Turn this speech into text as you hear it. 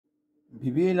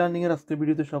VBA learning এর আজকের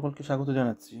ভিডিওতে সকলকে স্বাগত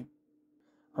জানাচ্ছি।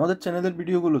 আমাদের চ্যানেলের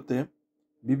ভিডিওগুলোতে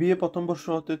বিবিএ প্রথম বর্ষ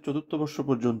হতে চতুর্থ বর্ষ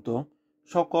পর্যন্ত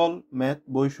সকল ম্যাথ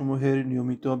বইসমূহের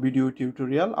নিয়মিত ভিডিও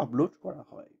টিউটোরিয়াল আপলোড করা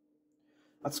হয়।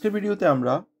 আজকের ভিডিওতে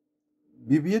আমরা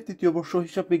বিবিএ তৃতীয় বর্ষ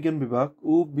হিসাব বিজ্ঞান বিভাগ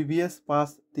ও বিবিএস পাস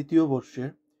তৃতীয় বর্ষের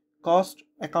কস্ট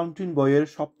অ্যাকাউন্টিং বইয়ের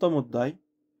সপ্তম অধ্যায়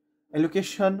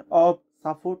allocation of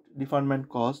support department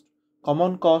cost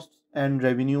common cost and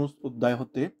revenues অধ্যায়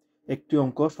হতে একটি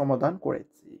অঙ্ক সমাধান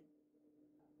করেছি।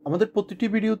 আমাদের প্রতিটি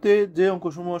ভিডিওতে যে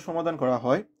অঙ্কসমূহ সমাধান করা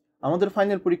হয় আমাদের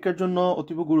ফাইনাল পরীক্ষার জন্য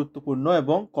অতীব গুরুত্বপূর্ণ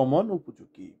এবং কমন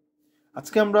উপযোগী।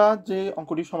 আজকে আমরা যে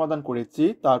অঙ্কটি সমাধান করেছি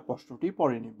তার প্রশ্নটি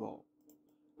পড়ে নিব।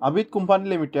 Abid company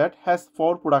limited has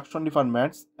 4 production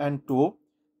departments and 2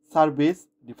 service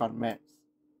departments.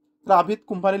 Abid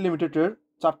company লিমিটেডের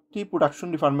 4টি প্রোডাকশন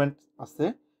ডিপার্টমেন্ট আছে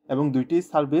এবং 2টি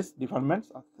সার্ভিস ডিপার্টমেন্টস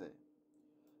আছে।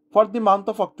 For the month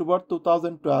of October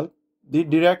 2012, the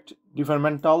direct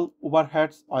departmental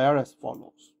overheads were as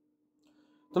follows.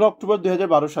 তাহলে অক্টোবর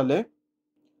 2012 সালে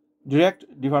ডিরেক্ট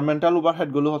ডিপার্টমেন্টাল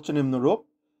ওভারহেডগুলো হচ্ছে নিম্নরূপ।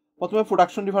 প্রথমে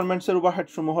প্রোডাকশন ডিপার্টমেন্টসের ওভারহেড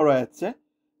সমূহ রয়েছে।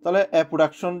 তাহলে এ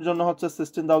প্রোডাকশন জন্য হচ্ছে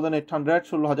 16,800,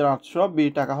 16,800, বি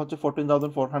টাকা হচ্ছে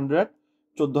 14,400,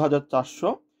 14,400,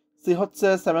 সি হচ্ছে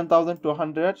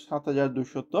 7,200,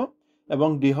 7,200 এবং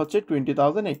ডি হচ্ছে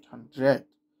 20,800,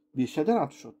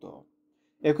 20,800।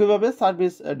 একইভাবে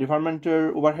সার্ভিস ডিপার্টমেন্টের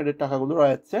ওভারহেডের টাকাগুলো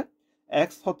রয়েছে।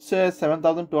 এক্স হচ্ছে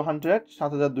 7,200,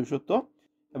 7,200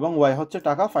 এবং ওয়াই হচ্ছে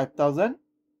টাকা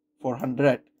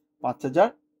 5,400,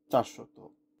 5,400।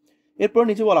 এরপর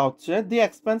নিচে বলা হচ্ছে দি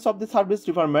expense of the service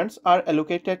departments R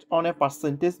allocated on a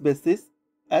percentage basis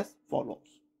as follows.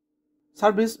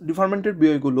 Service ডিপার্টমেন্টের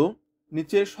ব্যয়গুলো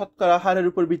নিচের শতকরা হারের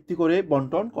উপর ভিত্তি করে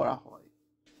বন্টন করা হয়।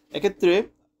 এক্ষেত্রে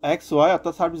এক্স ওয়াই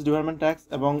অর্থাৎ সার্ভিস ডিপার্টমেন্ট এক্স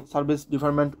এবং সার্ভিস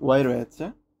ডিপার্টমেন্ট ওয়াই রয়েছে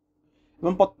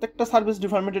এবং প্রত্যেকটা সার্ভিস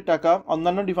ডিপার্টমেন্টের টাকা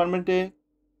অন্যান্য ডিপার্টমেন্টে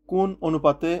কোন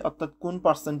অনুপাতে অর্থাৎ কোন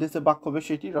পার্সেন্টেজে ভাগ হবে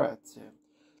সেটি রয়েছে।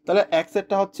 তাহলে এক্স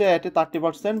এরটা হচ্ছে এতে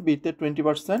 30%, বিতে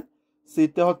 20%,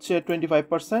 সিতে হচ্ছে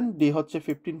 25%, ডি হচ্ছে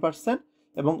 15%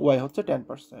 এবং ওয়াই হচ্ছে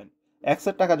 10%। এক্স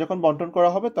এর টাকা যখন বন্টন করা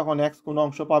হবে তখন এক্স কোনো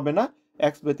অংশ পাবে না,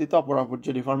 এক্স ব্যতীত অপরাপর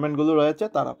যে ডিপার্টমেন্টগুলো রয়েছে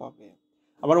তারা পাবে।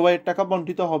 আবার ওয়াই এর টাকা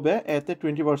বন্টিত হবে এতে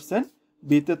 20%,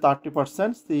 বিতে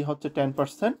 30%, সি হচ্ছে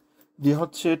 10%, ডি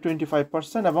হচ্ছে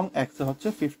 25% এবং এক্স এ হচ্ছে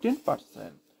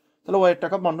 15%। তাহলে ওয়াই এর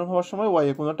টাকা বন্টন হওয়ার সময় ওয়াই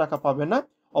এ কোনো টাকা পাবে না,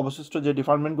 অবশিষ্ট যে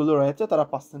ডিপার্টমেন্টগুলো রয়েছে তারা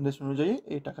পার্সেন্টেজ অনুযায়ী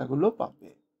এই টাকাগুলো পাবে।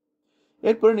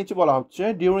 এরপরে নিচে বলা হচ্ছে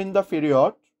during the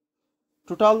period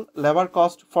total labour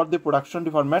cost for the production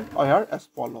department war as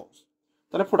follows.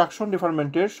 তাহলে প্রোডাকশন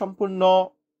ডিপার্টমেন্টের সম্পূর্ণ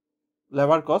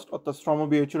লেবার কস্ট অর্থাৎ শ্রম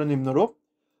ব্যয় ছিল নিম্নরূপ।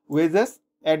 ওয়েজেস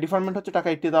এ ডিপার্টমেন্ট হচ্ছে টাকা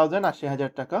 80,000,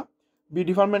 80,000 টাকা, বি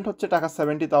ডিপার্টমেন্ট হচ্ছে টাকা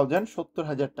 70,000,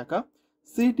 70,000 টাকা,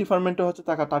 সি ডিপার্টমেন্টে হচ্ছে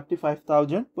টাকা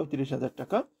 35,000, 35,000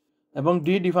 টাকা এবং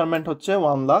ডি ডিপার্টমেন্ট হচ্ছে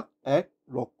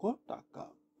 1,01,00,000 টাকা।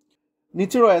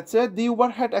 নিচে রয়েছে দি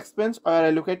overhead expense R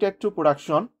allocated two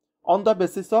production on the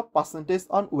basis of percentage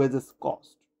on wages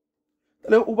cost.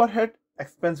 তাহলে ওভারহেড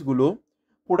এক্সপেন্সগুলো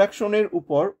প্রোডাকশনের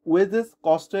উপর ওয়েজেস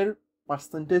কস্টের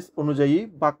পার্সেন্টেজ অনুযায়ী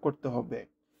ভাগ করতে হবে।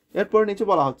 এরপর নিচে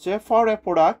বলা হচ্ছে for a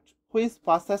product which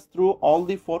passes through all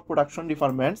the 4 production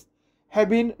departments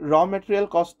having raw material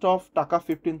cost of টাকা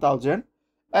 15,000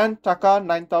 and টাকা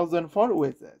 9,000 for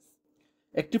wages।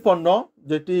 একটি পণ্য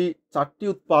যেটি 4টি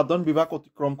উৎপাদন বিভাগ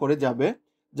অতিক্রম করে যাবে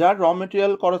যার র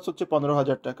মেটেরিয়াল খরচ হচ্ছে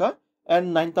 15,000 টাকা and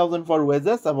 9,000 for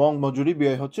wages এবং মজুরি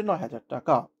ব্যয় হচ্ছে 9,000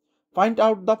 টাকা। Find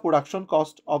out the production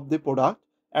cost of the product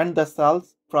and the sales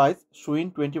price showing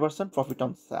 20% profit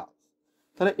on sales।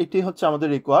 তাহলে এটি হচ্ছে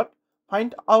আমাদের required.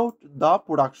 Find out the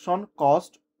production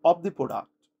cost of the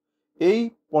product, এই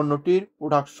পণ্যটির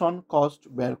প্রোডাকশন কস্ট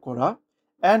বের করা,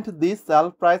 and the sell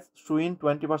price showing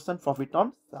 20% profit on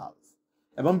sales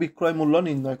এবং বিক্রয় মূল্য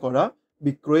নির্ণয় করা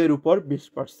বিক্রয়ের উপর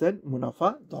 20% মুনাফা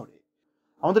ধরে।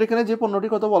 আমাদের এখানে যে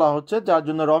পণ্যটির কথা বলা হচ্ছে যার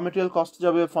জন্য র মেটেরিয়াল কস্ট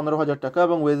যাবে 15,000 টাকা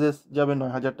এবং ওয়েজেস যাবে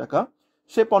 9,000 টাকা,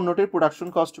 সে পণ্যটির প্রোডাকশন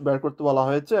কস্ট বের করতে বলা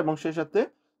হয়েছে এবং সেই সাথে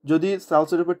যদি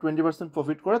সেলসের উপর 20%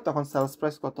 প্রফিট করে তখন সেলস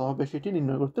প্রাইস কত হবে সেটি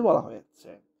নির্ণয় করতে বলা হয়েছে।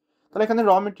 তাহলে এখানে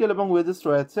র মেটেরিয়াল এবং ওয়েজেস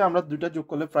রয়েছে, আমরা দুইটা যোগ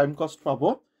করলে প্রাইম কস্ট পাবো,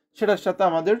 সেটার সাথে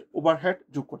আমাদের ওভারহেড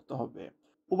যোগ করতে হবে।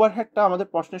 ওভারহেডটা আমাদের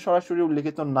প্রশ্নে সরাসরি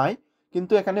উল্লেখিত নাই,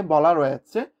 কিন্তু এখানে বলা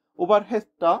রয়েছে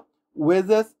ওভারহেডটা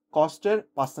ওয়েজেস কস্টের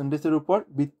পার্সেন্টেজের উপর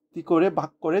ভিত্তি করে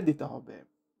ভাগ করে দিতে হবে।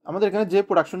 আমাদের এখানে যে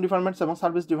প্রোডাকশন ডিপার্টমেন্টস এবং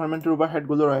সার্ভিস ডিপার্টমেন্টের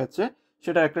ওভারহেডগুলো রয়েছে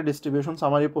সেটা একটা ডিস্ট্রিবিউশন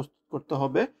সামারি প্রস্তুত করতে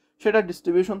হবে। সেটা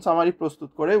ডিস্ট্রিবিউশন সামারি প্রস্তুত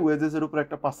করে ওয়েজেসের উপর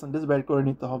একটা পার্সেন্টেজ বের করে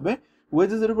নিতে হবে।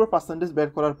 ওয়েজেসের উপর পার্সেন্টেজ বের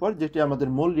করার পর যেটি আমাদের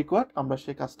মূল রিকোয়ার্ড আমরা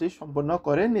সেই কাজটি সম্পন্ন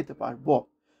করে নিতে পারবো।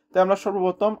 তাই আমরা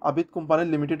সর্বপ্রথম আবিদ কোম্পানি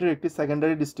লিমিটেডের একটি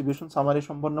সেকেন্ডারি ডিস্ট্রিবিউশন সামারি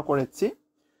সম্পন্ন করেছি।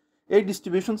 এই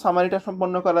ডিস্ট্রিবিউশন সামারিটা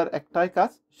সম্পন্ন করার একটাই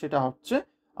কাজ, সেটা হচ্ছে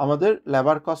আমাদের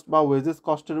লেবার কস্ট বা ওয়েজেস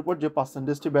কস্টের উপর যে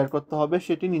পার্সেন্টেজটি বের করতে হবে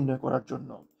সেটি নির্ণয় করার জন্য।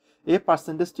 এই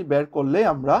পার্সেন্টেজটি বের করলে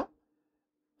আমরা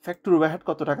ফ্যাক্টরি ওভারহেড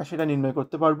কত টাকা সেটা নির্ণয়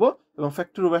করতে পারবো, এবং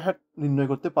ফ্যাক্টরি ওভারহেড নির্ণয়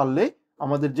করতে পারলেই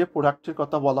আমাদের যে প্রোডাক্টের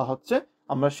কথা বলা হচ্ছে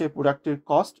আমরা সেই প্রোডাক্টের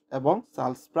কস্ট এবং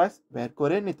সেলস প্রাইস বের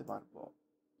করে নিতে পারবো।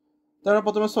 তারা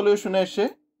প্রথমে সলিউশনে এসে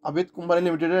আবিদ কোম্পানি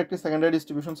লিমিটেডের একটি সেকেন্ডারি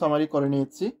ডিস্ট্রিবিউশন সামারি করে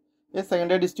নিয়েছি। এই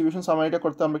সেকেন্ডারি ডিস্ট্রিবিউশন সামারিটা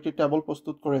করতে আমরা একটি টেবল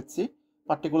প্রস্তুত করেছি,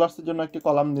 পার্টিকুলার্সের জন্য একটি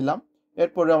কলাম দিলাম।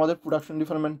 এরপরে আমাদের প্রোডাকশন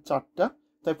ডিপার্টমেন্ট 4টা,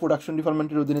 তাই প্রোডাকশন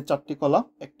ডিপার্টমেন্টের অধীনে 4টি কলাম,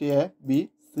 একটি এ, বি,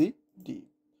 সি, ডি।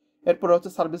 এরপরে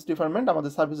হচ্ছে সার্ভিস ডিপার্টমেন্ট,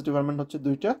 আমাদের সার্ভিস ডিপার্টমেন্ট হচ্ছে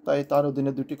 2টা, তাই তার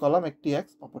অধীনে 2টি কলাম, একটি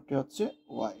এক্স অপরটি হচ্ছে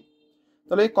ওয়াই।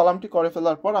 তাহলে এই কলামটি করে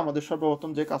ফেলার পর আমাদের সর্বপ্রথম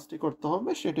যে কাজটি করতে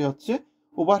হবে সেটি হচ্ছে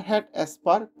overhead as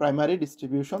per primary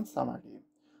distribution summary.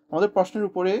 আমাদের প্রশ্নের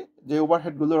উপরে যে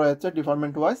ওভারহেডগুলো রয়েছে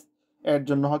ডিপার্টমেন্ট ওয়াইজ, এর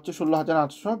জন্য হচ্ছে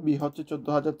 16,800, বি হচ্ছে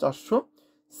 14,400,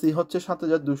 সি হচ্ছে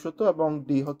 7,200 এবং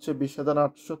ডি হচ্ছে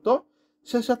 20,800।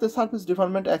 সে সাথে সার্ভিস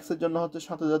ডিপার্টমেন্ট এক্স এর জন্য হচ্ছে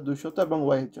 7,200 এবং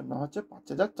ওয়াই এর জন্য হচ্ছে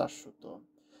 5,400।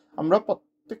 আমরা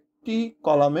প্রত্যেকটি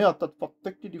কলামে অর্থাৎ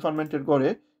প্রত্যেকটি ডিপার্টমেন্টের গড়ে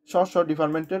স্ব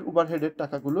ডিপার্টমেন্টের ওভারহেডের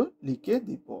টাকাগুলো লিখে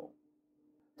দিব।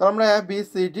 তাহলে আমরা এ, বি,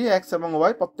 সি, ডি, এক্স এবং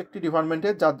ওয়াই প্রত্যেকটি ডিপার্টমেন্টে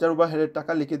যার যার ওভারহেডের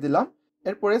টাকা লিখে দিলাম।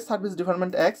 এরপরে সার্ভিস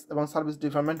ডিপার্টমেন্ট এক্স এবং সার্ভিস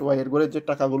ডিপার্টমেন্ট ওয়াই এর গড়ে যে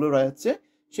টাকাগুলো রয়েছে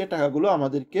সে টাকাগুলো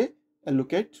আমাদেরকে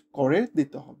অ্যালোকেট করে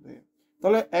দিতে হবে।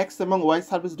 তাহলে এক্স এবং ওয়াই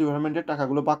সার্ভিস ডিপার্টমেন্টের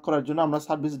টাকাগুলো ভাগ করার জন্য আমরা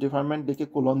সার্ভিস ডিপার্টমেন্ট লিখে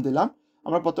কোলন দিলাম।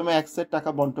 আমরা প্রথমে এক্স এর টাকা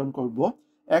বন্টন করব।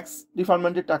 এক্স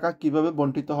ডিপার্টমেন্টের টাকা কিভাবে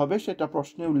বন্টিত হবে সেটা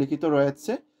প্রশ্নে উল্লেখিত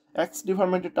রয়েছে। এক্স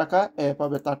ডিপার্টমেন্টের টাকা এ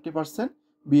পাবে 30%,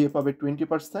 বি এ পাবে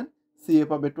 20%, সি এ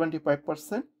পাবে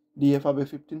 25%, ডি এ পাবে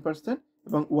 15%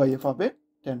 এবং ওয়াই এ পাবে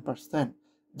 10%।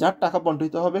 যার টাকা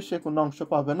বন্টিত হবে সে কোনো অংশ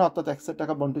পাবে না, অর্থাৎ এক্স এর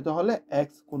টাকা বন্টিত হলে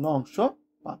এক্স কোনো অংশ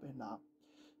পাবে না।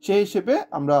 সেই হিসেবে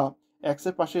আমরা এক্স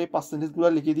এর পাশে এই পার্সেন্টেজগুলো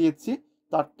লিখে দিয়েছি,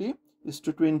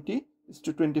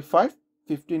 30:20:25,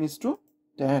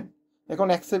 15:10। এখন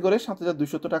এক্স এর গড়ে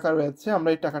 7,200 টাকা রয়েছে, আমরা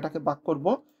এই টাকাটাকে ভাগ করব,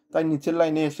 তাই নিচের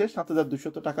লাইনে এসে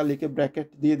 7,200 টাকা লিখে ব্র্যাকেট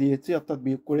দিয়ে দিয়েছি অর্থাৎ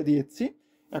বিয়োগ করে দিয়েছি।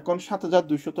 এখন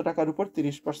 7,200 টাকার উপর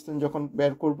 30% যখন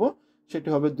বের করব সেটি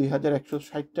হবে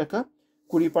 2,160 টাকা।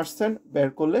 20% বের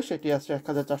করলে সেটি আসে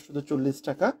 1,440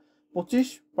 টাকা,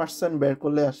 25% বের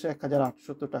করলে আসে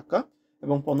 1,800 টাকা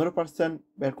এবং 15%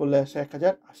 বের করলে আসে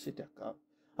 1,080 টাকা।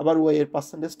 আবার ওয়াই এর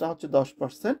পার্সেন্টেজটা হচ্ছে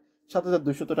 10%,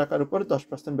 7,200 টাকার উপর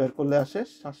 10% বের করলে আসে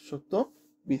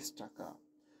 720 টাকা।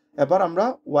 এবার আমরা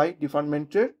ওয়াই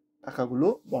ডিপার্টমেন্টের টাকাগুলো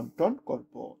বন্টন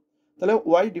করব। তাহলে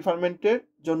ওয়াই ডিপার্টমেন্টের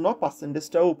জন্য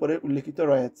পার্সেন্টেজটাও উপরে উল্লেখিত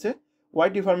রয়েছে। ওয়াই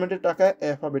ডিপার্টমেন্টের টাকা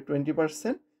এ হবে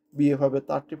 20%, বি এ হবে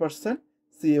 30%,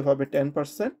 সি এ হবে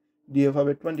 10%, ডি এ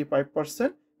হবে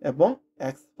 25% এবং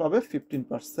এক্স পাবে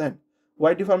 15%।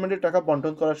 ওয়াই ডিপার্টমেন্টের টাকা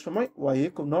বন্টন করার সময় ওয়াই এ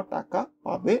কোনো টাকা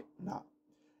পাবে না।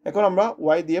 এখন আমরা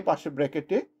ওয়াই দিয়ে পাশে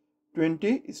ব্র্যাকেটে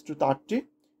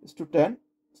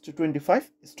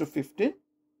 20:30:10:25:15।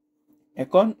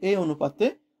 এখন এই অনুপাতে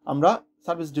আমরা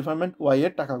সার্ভিস ডিপার্টমেন্ট ওয়াই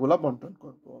এর টাকাগুলো বন্টন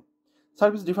করব।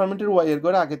 সার্ভিস ডিপার্টমেন্টের ওয়াই এর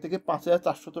গড়ে আগে থেকে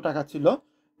 5,400 টাকা ছিল,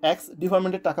 এক্স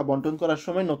ডিপার্টমেন্টের টাকা বন্টন করার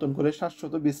সময় নতুন করে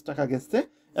 720 টাকা গেছে।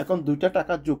 এখন দুইটা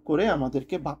টাকা যোগ করে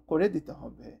আমাদেরকে ভাগ করে দিতে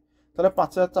হবে। তাহলে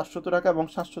 5,400 টাকা এবং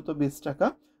 720 টাকা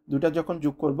দুইটা যখন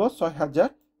যোগ করব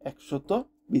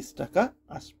 6,120 টাকা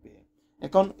আসবে।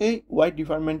 এখন এই ওয়াই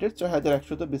ডিপার্টমেন্টের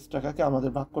 6,120 টাকাকে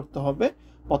আমাদের ভাগ করতে হবে।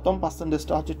 প্রথম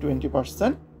পার্সেন্টেজটা হচ্ছে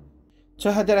 20%,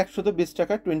 6,120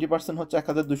 টাকা 20% হচ্ছে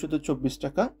 1,224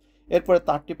 টাকা। এরপরে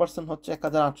 30% হচ্ছে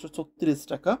 1,836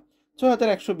 টাকা।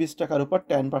 6,120 টাকার উপর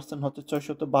 10% হচ্ছে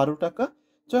 612 টাকা।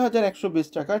 6,120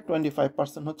 টাকার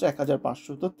 25% হচ্ছে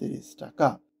 1,530 টাকা।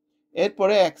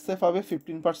 এরপরে এক্সে পাবে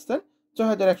 15%,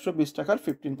 6,120 টাকার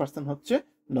 15% হচ্ছে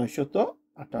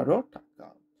 918 টাকা।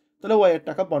 তাহলে ওয়াই এর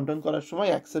টাকা বন্টন করার সময়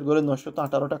এক্স এর গড়ে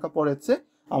 918 টাকা পড়েছে,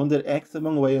 আমাদের এক্স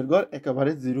এবং ওয়াই এর গড়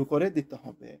একেবারে 0 করে দিতে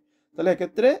হবে। তাহলে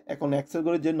এক্ষেত্রে এখন এক্স এর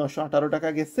গড়ে যে 918 টাকা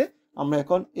গেছে আমরা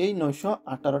এখন এই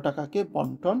 918 টাকাকে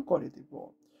বন্টন করে দিব।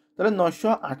 তাহলে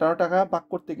 918 টাকা ভাগ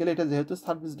করতে গেলে এটা যেহেতু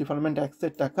সার্ভিস ডিপার্টমেন্ট এক্স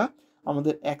এর টাকা,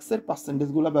 আমাদের এক্স এর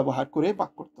পার্সেন্টেজগুলো ব্যবহার করে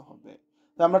ভাগ করতে হবে।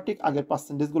 তাই আমরা ঠিক আগের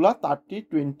পার্সেন্টেজগুলো 30,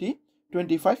 20,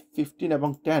 25, 15 এবং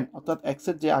 10 অর্থাৎ এক্স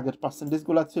এর যে আগের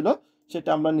পার্সেন্টেজগুলো ছিল সেটা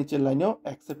আমরা নিচের লাইনেও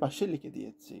এক্স এর পাশে লিখে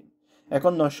দিয়েছি।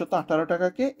 এখন 918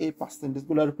 টাকাকে এই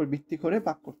পার্সেন্টেজগুলোর উপর ভিত্তি করে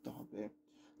ভাগ করতে হবে।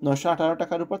 918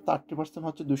 টাকার উপর 30%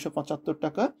 হচ্ছে 275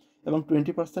 টাকা এবং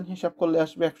 20% হিসাব করলে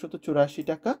আসবে 184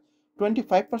 টাকা,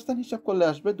 25% হিসাব করলে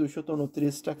আসবে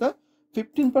 229 টাকা,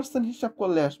 15% হিসাব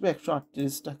করলে আসবে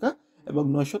 138 টাকা এবং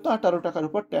 918 টাকার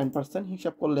উপর 10%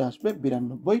 হিসাব করলে আসবে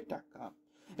 92 টাকা।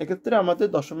 এক্ষেত্রে আমাদের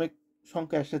দশমিক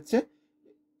সংখ্যা এসেছে,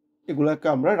 এগুলোকে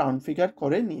আমরা রাউন্ড ফিগার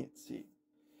করে নিয়েছি।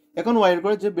 এখন ওয়াই এর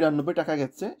ঘরে যে 92 টাকা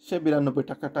গেছে সে 92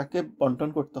 টাকাটাকে বন্টন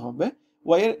করতে হবে।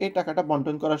 ওয়াই এর এই টাকাটা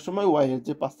বন্টন করার সময় ওয়াই এর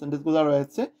যে পার্সেন্টেজগুলো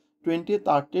রয়েছে 20,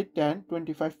 30, 10,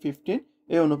 25, 15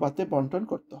 এই অনুপাতে বন্টন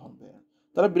করতে হবে।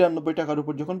 তাহলে 92 টাকার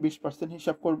উপর যখন 20%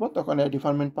 হিসাব করব তখন এ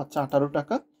ডিপার্টমেন্ট পাচ্ছে 18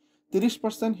 টাকা।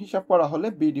 30% হিসাব করা হলে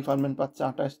বি ডিপার্টমেন্ট পাচ্ছে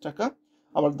 28 টাকা।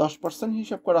 আবার 10%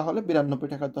 হিসাব করা হলে 92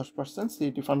 টাকার 10% সি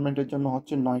ডিপার্টমেন্টের জন্য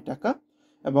হচ্ছে 9 টাকা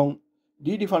এবং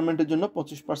ডি ডিপার্টমেন্টের জন্য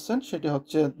 25% সেটা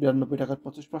হচ্ছে 92 টাকার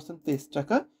 25% 23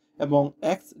 টাকা এবং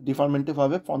এক্স ডিপার্টমেন্টে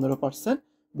পাবে 15%।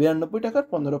 92 টাকার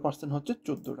 15% হচ্ছে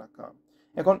 14 টাকা।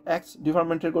 এখন এক্স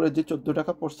ডিপার্টমেন্টের করে যে 14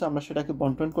 টাকা পড়ছে আমরা সেটাকে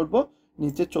বন্টন করব।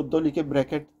 নিচে 14 লিখে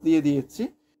ব্র্যাকেট দিয়ে দিয়েছি।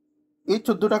 এই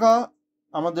 14 টাকা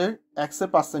আমাদের এক্সের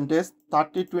পার্সেন্টেজ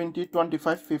 30, 20,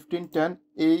 25, 15, 10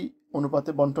 এই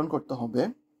অনুপাতে বন্টন করতে হবে।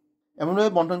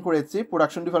 এমনভাবে বন্টন করেছি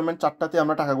প্রোডাকশন ডিপার্টমেন্ট 4টাতে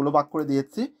আমরা টাকাগুলো ভাগ করে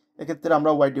দিয়েছি। এক্ষেত্রে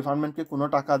আমরা ওয়াই ডিপার্টমেন্টকে কোনো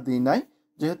টাকা দিই নাই,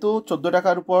 যেহেতু 14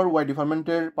 টাকার উপর ওয়াই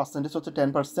ডিপার্টমেন্টের পার্সেন্টেজ হচ্ছে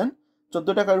 10%।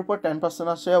 14 টাকার উপর 10%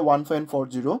 আসে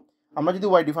 1.40। আমরা যদি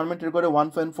ওয়াই ডিপার্টমেন্টের করে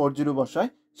 1.40 বসাই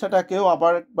সেটাকেও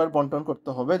আবার একবার বন্টন করতে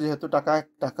হবে, যেহেতু টাকা 1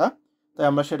 টাকা তাই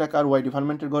আমরা সেটাকে আর ওয়াই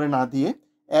ডিপার্টমেন্টের ঘরে না দিয়ে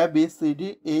এ বি সি ডি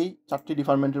এই 4টি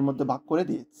ডিপার্টমেন্টের মধ্যে ভাগ করে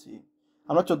দিয়েছি।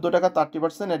 আমরা 14 টাকা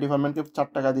 30% এ ডিপার্টমেন্টকে 4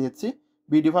 টাকা দিয়েছি,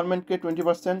 বি ডিপার্টমেন্টকে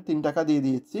 20% 3 টাকা দিয়ে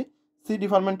দিয়েছি, সি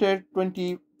ডিপার্টমেন্টের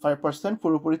 25%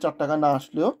 পুরোপুরি 4 টাকা না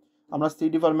আসলেও আমরা সি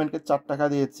ডিপার্টমেন্টকে 4 টাকা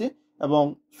দিয়েছি এবং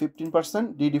 15%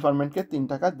 ডি ডিপার্টমেন্টকে 3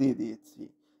 টাকা দিয়ে দিয়েছি।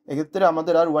 এক্ষেত্রে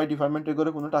আমাদের আর ওয়াই ডিপার্টমেন্টের করে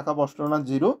কোনো টাকা বসলো না,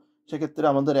 জিরো। সেক্ষেত্রে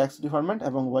আমাদের এক্স ডিপার্টমেন্ট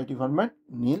এবং ওয়াই ডিপার্টমেন্ট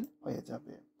নীল হয়ে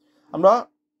যাবে। আমরা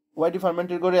ওয়াই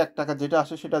ডিপার্টমেন্টের করে 1 টাকা যেটা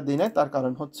আসে সেটা দিই নাই, তার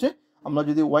কারণ হচ্ছে আমরা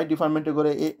যদি ওয়াই ডিপার্টমেন্টের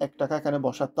করে এই 1 টাকা এখানে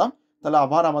বসাতাম তাহলে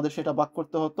আবার আমাদের সেটা ভাগ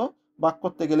করতে হতো। ভাগ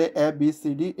করতে গেলে এ বি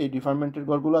সি ডি এই ডিপার্টমেন্টের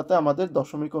ঘরগুলোতে আমাদের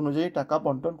দশমিক অনুযায়ী টাকা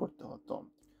বন্টন করতে হতো।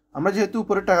 আমরা যেহেতু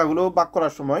উপরের টাকাগুলো ভাগ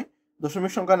করার সময়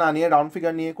দশমিক সংখ্যা না নিয়ে রাউন্ড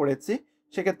ফিগার নিয়ে করেছি,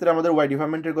 সেক্ষেত্রে আমাদের ওয়াই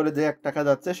ডিপার্টমেন্টের ঘরে যে 1 টাকা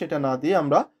যাচ্ছে সেটা না দিয়ে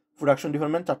আমরা প্রোডাকশন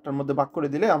ডিপার্টমেন্ট 4টার মধ্যে ভাগ করে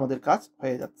দিলে আমাদের কাজ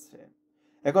হয়ে যাচ্ছে।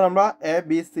 এখন আমরা এ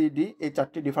বি সি ডি এই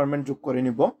 4টি ডিপার্টমেন্ট যোগ করে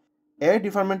নিব। এ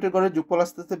ডিপার্টমেন্টের ঘরে যোগফল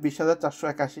আসতেছে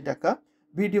 20,481 টাকা।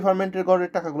 বি ডিপার্টমেন্টের ঘরের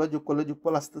টাকাগুলো যোগ করলে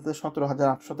যোগফল আসতেছে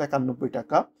 17,891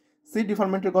 টাকা। সি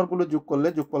ডিপার্টমেন্টের ঘরগুলো যোগ করলে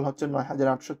যোগফল হচ্ছে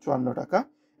 9,854 টাকা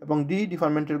এবং ডি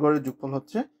ডিপার্টমেন্টের ঘরের যোগফল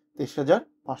হচ্ছে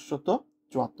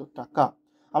 23,574 টাকা।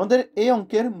 আমাদের এই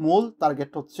অঙ্কের মূল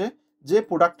টার্গেট হচ্ছে যে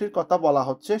প্রোডাক্টের কথা বলা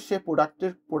হচ্ছে সে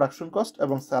প্রোডাক্টের প্রোডাকশন কস্ট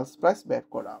এবং সেলস প্রাইস বের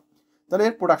করা। তাহলে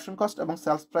এর প্রোডাকশন কস্ট এবং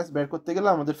সেলস প্রাইস বের করতে গেলে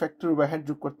আমাদের ফ্যাক্টরি ওভারহেড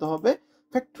যোগ করতে হবে।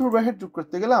 ফ্যাক্টরি ওভারহেড যোগ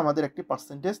করতে গেলে আমাদের একটি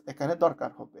পার্সেন্টেজ এখানে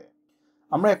দরকার হবে।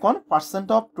 আমরা এখন percent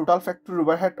of total factory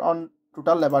overhead on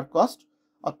total labour cost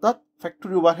অর্থাৎ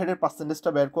ফ্যাক্টরি ওভারহেডের পার্সেন্টেজটা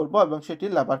বের করব এবং সেটি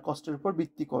লেবার কস্টের উপর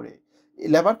ভিত্তি করে,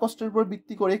 লেবার কস্টের উপর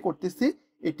ভিত্তি করেই করতেছি।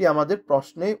 এটি আমাদের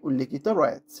প্রশ্নে উল্লেখিত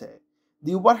রয়েছে।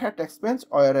 দি overhead expense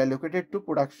R allocated two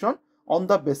production on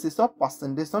the basis of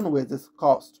percentage on wages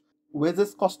cost.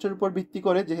 Wages কস্টের উপর ভিত্তি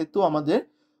করে যেহেতু আমাদের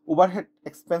ওভারহেড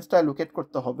এক্সপেন্সটা অ্যালোকেট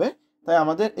করতে হবে, তাই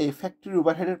আমাদের এই ফ্যাক্টরি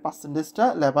ওভারহেডের পার্সেন্টেজটা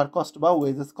লেবার কস্ট বা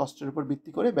ওয়েজেস কস্টের উপর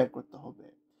ভিত্তি করে বের করতে হবে।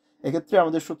 এক্ষেত্রে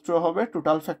আমাদের সূত্র হবে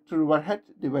total factory overhead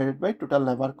divided by total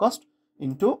labour cost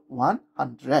into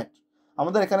 100।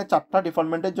 আমাদের এখানে 4টা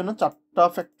ডিপার্টমেন্টের জন্য 4টা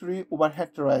ফ্যাক্টরি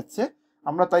ওভারহেড রয়েছে,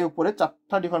 আমরা তাই উপরে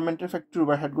 4টা ডিপার্টমেন্টের ফ্যাক্টরি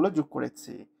ওভারহেডগুলো যোগ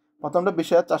করেছি। প্রথমটা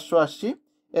 20,480,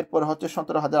 এরপরে হচ্ছে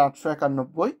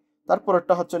 17,891,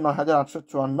 তারপরেরটা হচ্ছে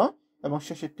 9,854 এবং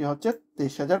শেষেরটি হচ্ছে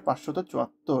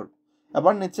 23,574।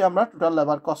 এবার নিচে আমরা টোটাল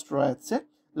লেবার কস্ট রয়েছে,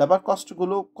 লেবার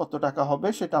কস্টগুলো কত টাকা হবে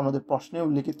সেটা আমাদের প্রশ্নে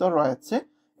উল্লেখিত রয়েছে।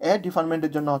 এ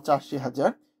ডিপার্টমেন্টের জন্য হচ্ছে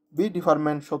 80,000, বি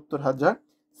ডিপার্টমেন্ট 70,000,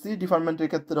 সি ডিপার্টমেন্টের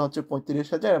ক্ষেত্রে হচ্ছে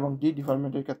 35,000 এবং ডি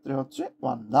ডিপার্টমেন্টের ক্ষেত্রে হচ্ছে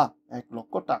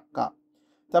 1,00,000 টাকা।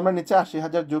 তো আমরা নিচে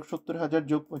 80,000 যোগ 70,000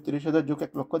 যোগ 35,000 যোগ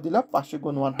 1 লক্ষ দিলাম, পাশে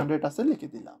গুণ 100 আছে লিখে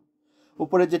দিলাম।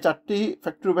 উপরে যে 4টি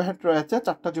ফ্যাক্টরি ওভারহেড রয়েছে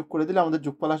 4টা যোগ করে দিলে আমাদের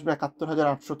যোগফল আসবে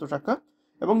 71,800 টাকা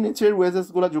এবং নিচের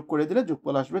ওয়েজেসগুলো যোগ করে দিলে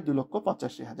যোগফল আসবে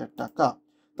 2,85,000 টাকা।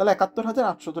 তাহলে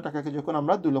 71,800 টাকাকে যখন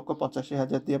আমরা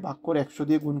 2,85,000 দিয়ে ভাগ করে 100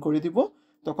 দিয়ে গুণ করে দিব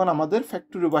তখন আমাদের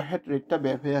ফ্যাক্টরি ওভারহেড রেটটা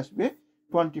বের হয়ে আসবে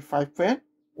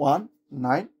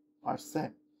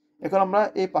 25.19%। এখন আমরা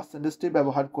এই পার্সেন্টেজটি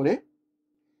ব্যবহার করে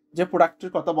যে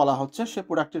প্রোডাক্টের কথা বলা হচ্ছে সে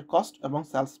প্রোডাক্টের কস্ট এবং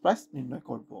সেলস প্রাইস নির্ণয়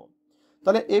করব।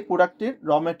 তাহলে এই প্রোডাক্টের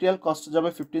র মেটেরিয়াল কস্ট যাবে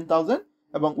 15,000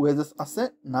 এবং ওয়েজেস আছে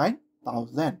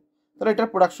 9,000। তাহলে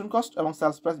এটার প্রোডাকশন কস্ট এবং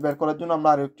সেলস প্রাইস বের করার জন্য আমরা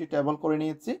আরো একটি টেবল করে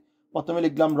নিয়েছি। প্রথমে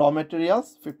লিখলাম র মেটেরিয়ালস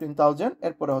 15,000,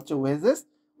 এরপরে হচ্ছে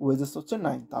ওয়েজেস হচ্ছে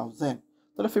 9,000।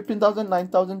 তাহলে 15,000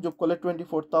 9,000 যোগ করলে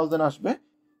 24,000 আসবে।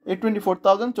 এই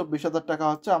 24,000 24,000 টাকা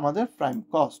হচ্ছে আমাদের প্রাইম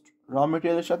কস্ট। র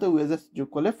মেটেরিয়ালের সাথে ওয়েজেস যোগ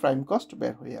করলে প্রাইম কস্ট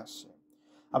বের হয়ে আসে।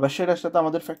 আবার সেটার সাথে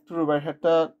আমাদের ফ্যাক্টরি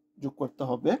ওভারহেডটা যোগ করতে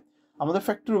হবে। আমাদের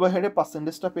ফ্যাক্টরি ওভারহেডের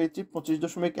পার্সেন্টেজটা পেয়েছি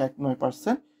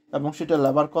 25.19%। এবং সেটা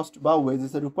লেবার কস্ট বা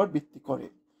ওয়েজেসের উপর ভিত্তি করে।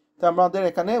 তো আমাদের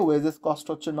এখানে ওয়েজেস কস্ট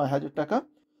হচ্ছে 9,000 টাকা।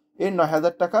 এই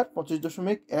 9,000 টাকার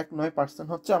 25.19%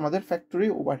 হচ্ছে আমাদের ফ্যাক্টরি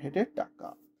ওভারহেডের টাকা।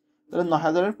 তাহলে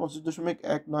 9,000-এর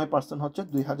 25.19% হচ্ছে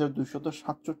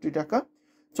 2,267 টাকা।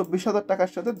 24,000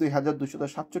 টাকার সাথে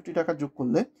 2,267 টাকা যোগ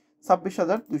করলে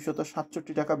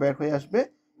 26,267 টাকা বের হয়ে আসবে।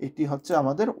 এটি হচ্ছে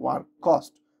আমাদের ওয়ার্ক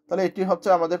কস্ট। তাহলে এটি হচ্ছে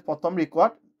আমাদের প্রথম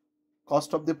required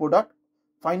cost of the product.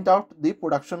 Find out the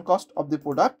production cost of the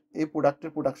product. এই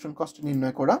প্রোডাক্টের প্রোডাকশন কস্ট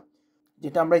নির্ণয় করা,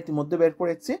 যেটা আমরা ইতিমধ্যে বের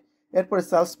করেছি। এরপরে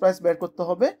সেলস প্রাইস বের করতে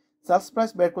হবে। সেলস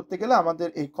প্রাইস বের করতে গেলে আমাদের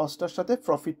এই কস্টটার সাথে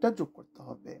প্রফিটটা যোগ করতে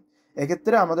হবে।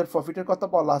 এক্ষেত্রে আমাদের প্রফিটের কথা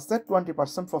বলা আছে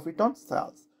 20% প্রফিট অন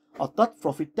সেলস, অর্থাৎ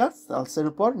প্রফিটটা সেলসের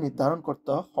উপর নির্ধারণ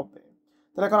করতে হবে।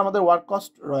 তাহলে এখন আমাদের ওয়ার্ক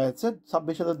কস্ট রয়েছে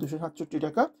 26,267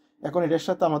 টাকা। এখন এটার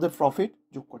সাথে আমাদের প্রফিট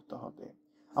যোগ করতে হবে।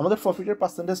 আমাদের প্রফিটের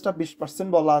পার্সেন্টেজটা 20%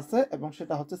 বলা আছে এবং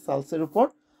সেটা হচ্ছে সেলসের উপর।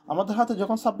 আমাদের হাতে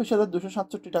যখন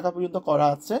 26,267 টাকা পর্যন্ত করা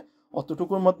আছে,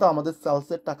 অতটুকুর মধ্যে আমাদের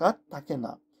সেলসের টাকা থাকে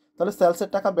না। তাহলে সেলসের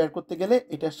টাকা বের করতে গেলে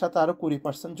এটার সাথে আরও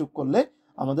 20% যোগ করলে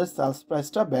আমাদের সেলস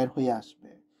প্রাইসটা বের হয়ে আসবে।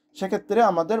 সেক্ষেত্রে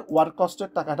আমাদের ওয়ার্ক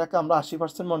কস্টের টাকাটাকে আমরা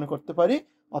 80% মনে করতে পারি,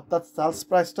 অর্থাৎ সেলস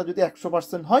প্রাইসটা যদি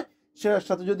 100% হয়, সেটার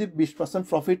সাথে যদি 20%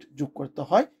 প্রফিট যোগ করতে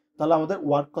হয়, তাহলে আমাদের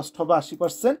ওয়ার্ক কস্ট হবে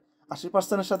 80%।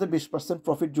 80%-এর সাথে 20%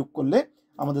 প্রফিট যোগ করলে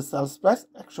আমাদের সেলস প্রাইস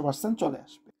 100% চলে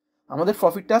আসবে। আমাদের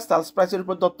প্রফিটটা সেলস প্রাইসের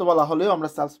উপর ধরতে বলা হলেও আমরা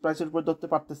সেলস প্রাইসের উপর ধরতে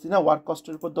পারতেছি না, ওয়ার্ক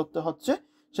কস্টের উপর ধরতে হচ্ছে।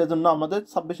 সেজন্য আমাদের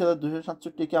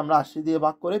 26,267-কে আমরা 80 দিয়ে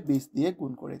ভাগ করে 20 দিয়ে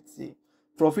গুণ করেছি।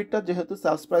 প্রফিটটা যেহেতু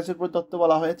সেলস প্রাইসের উপর ধরতে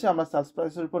বলা হয়েছে, আমরা সেলস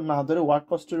প্রাইসের উপর না ধরে ওয়ার্ক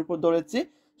কস্টের উপর ধরেছি।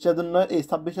 সেজন্য এই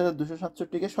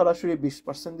 26,267-কে সরাসরি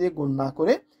 20% দিয়ে গুণ না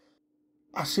করে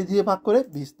 80 দিয়ে ভাগ করে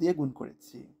 20 দিয়ে গুণ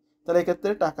করেছি। তাহলে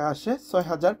এক্ষেত্রে টাকা আসে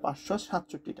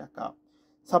 6,567 টাকা।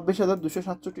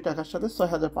 26,267 টাকার সাথে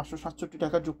 6,567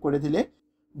 টাকা যোগ করে দিলে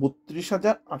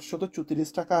 32,834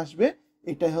 টাকা আসবে।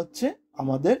 এটাই হচ্ছে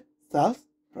আমাদের সেলস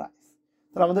প্রাইস।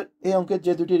 তাহলে আমাদের এই অঙ্কের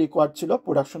যে দুটি রিকোয়ার্ড ছিল,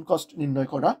 প্রোডাকশন কস্ট নির্ণয়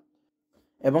করা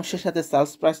এবং সে সাথে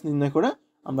সেলস প্রাইস নির্ণয় করা,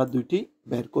 আমরা দুইটি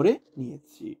বের করে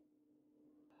নিয়েছি।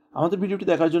 আমাদের ভিডিওটি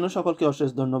দেখার জন্য সকলকে অশেষ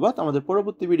ধন্যবাদ। আমাদের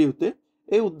পরবর্তী ভিডিওতে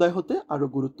এই অধ্যায় হতে আরও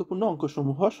গুরুত্বপূর্ণ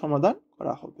অঙ্কসমূহ সমাধান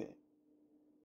করা হবে।